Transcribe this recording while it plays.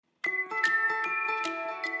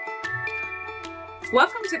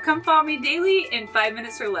Welcome to Come Follow Me Daily in 5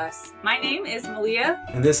 minutes or less. My name is Malia.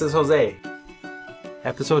 And this is Jose.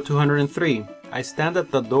 Episode 203. I stand at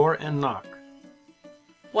the door and knock.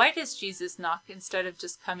 Why does Jesus knock instead of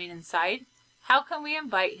just coming inside? How can we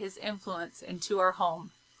invite his influence into our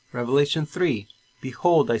home? Revelation 3.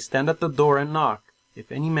 Behold, I stand at the door and knock. If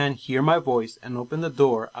any man hear my voice and open the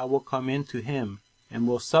door, I will come in to him, and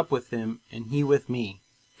will sup with him, and he with me.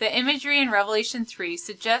 The imagery in Revelation 3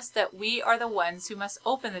 suggests that we are the ones who must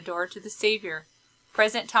open the door to the Savior.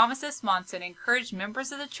 President Thomas S. Monson encouraged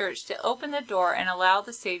members of the church to open the door and allow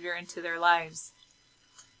the Savior into their lives.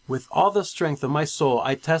 With all the strength of my soul,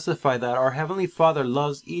 I testify that our Heavenly Father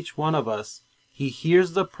loves each one of us. He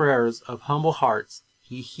hears the prayers of humble hearts.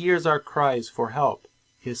 He hears our cries for help.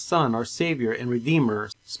 His Son, our Savior and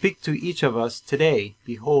Redeemer, speak to each of us today.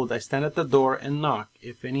 Behold, I stand at the door and knock.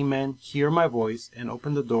 If any man hear my voice and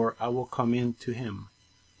open the door, I will come in to him.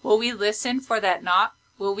 Will we listen for that knock?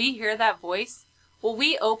 Will we hear that voice? Will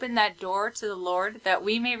we open that door to the Lord that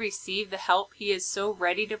we may receive the help he is so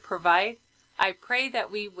ready to provide? I pray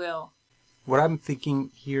that we will. What I'm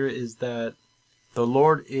thinking here is that the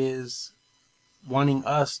Lord is wanting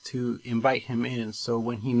us to invite him in. So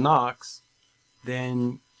when he knocks,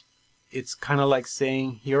 then it's kind of like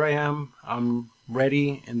saying, here I am, I'm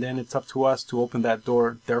ready, and then it's up to us to open that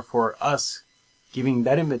door. Therefore, us giving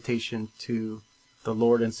that invitation to the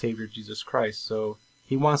Lord and Savior Jesus Christ. So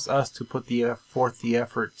he wants us to put forth the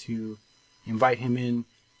effort to invite him in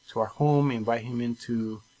to our home, invite him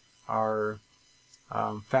into our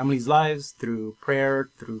family's lives through prayer,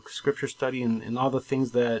 through scripture study, and all the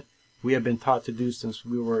things that we have been taught to do since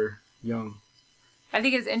we were young. I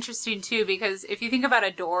think it's interesting too, because if you think about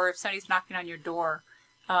a door, if somebody's knocking on your door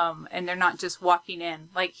and they're not just walking in,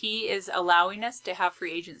 like he is allowing us to have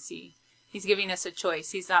free agency. He's giving us a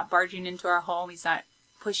choice. He's not barging into our home. He's not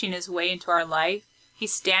pushing his way into our life.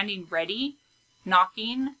 He's standing ready,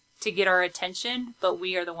 knocking to get our attention, but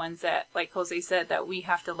we are the ones that, like Jose said, that we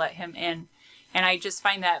have to let him in. And I just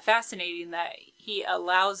find that fascinating that he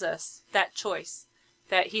allows us that choice,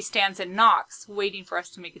 that he stands and knocks, waiting for us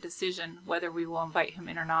to make a decision whether we will invite him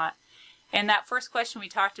in or not. And that first question we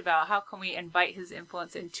talked about, how can we invite his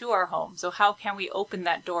influence into our home? So how can we open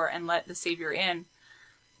that door and let the Savior in?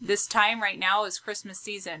 This time right now is Christmas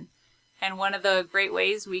season. And one of the great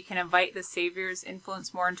ways we can invite the Savior's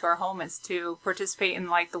influence more into our home is to participate in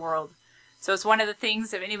Light the World. So it's one of the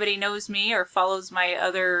things, if anybody knows me or follows my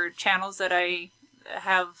other channels that I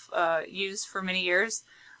have used for many years,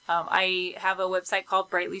 I have a website called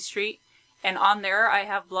Brightly Street, and on there I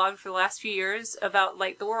have blogged for the last few years about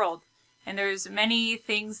Light the World. And there's many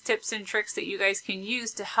things, tips and tricks that you guys can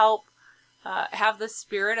use to help have the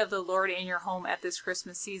Spirit of the Lord in your home at this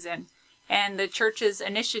Christmas season. And the church's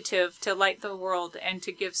initiative to light the world and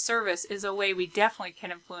to give service is a way we definitely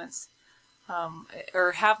can influence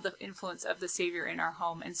or have the influence of the Savior in our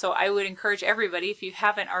home. And so I would encourage everybody, if you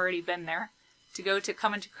haven't already been there, to go to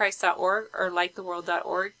comeintochrist.org or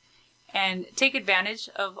lighttheworld.org and take advantage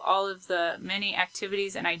of all of the many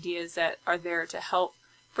activities and ideas that are there to help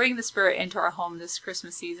bring the Spirit into our home this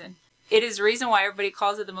Christmas season. It is the reason why everybody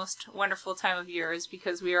calls it the most wonderful time of year, is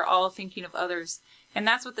because we are all thinking of others. And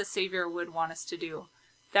that's what the Savior would want us to do.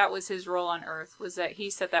 That was his role on earth, was that he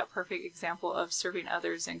set that perfect example of serving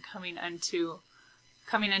others and coming unto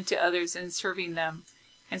others and serving them.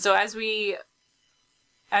 And so as we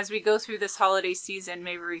go through this holiday season,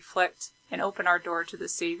 may we reflect and open our door to the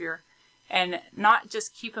Savior and not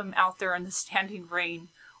just keep him out there in the standing rain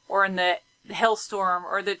or in the hailstorm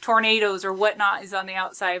or the tornadoes or whatnot is on the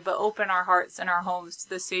outside, but open our hearts and our homes to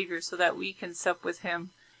the Savior so that we can sup with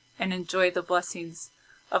him and enjoy the blessings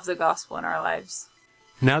of the gospel in our lives.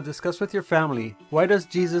 Now discuss with your family, why does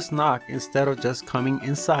Jesus knock instead of just coming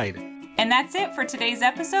inside? And that's it for today's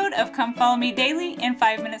episode of Come Follow Me Daily in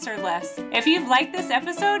 5 minutes or less. If you've liked this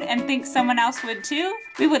episode and think someone else would too,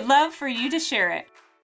 we would love for you to share it.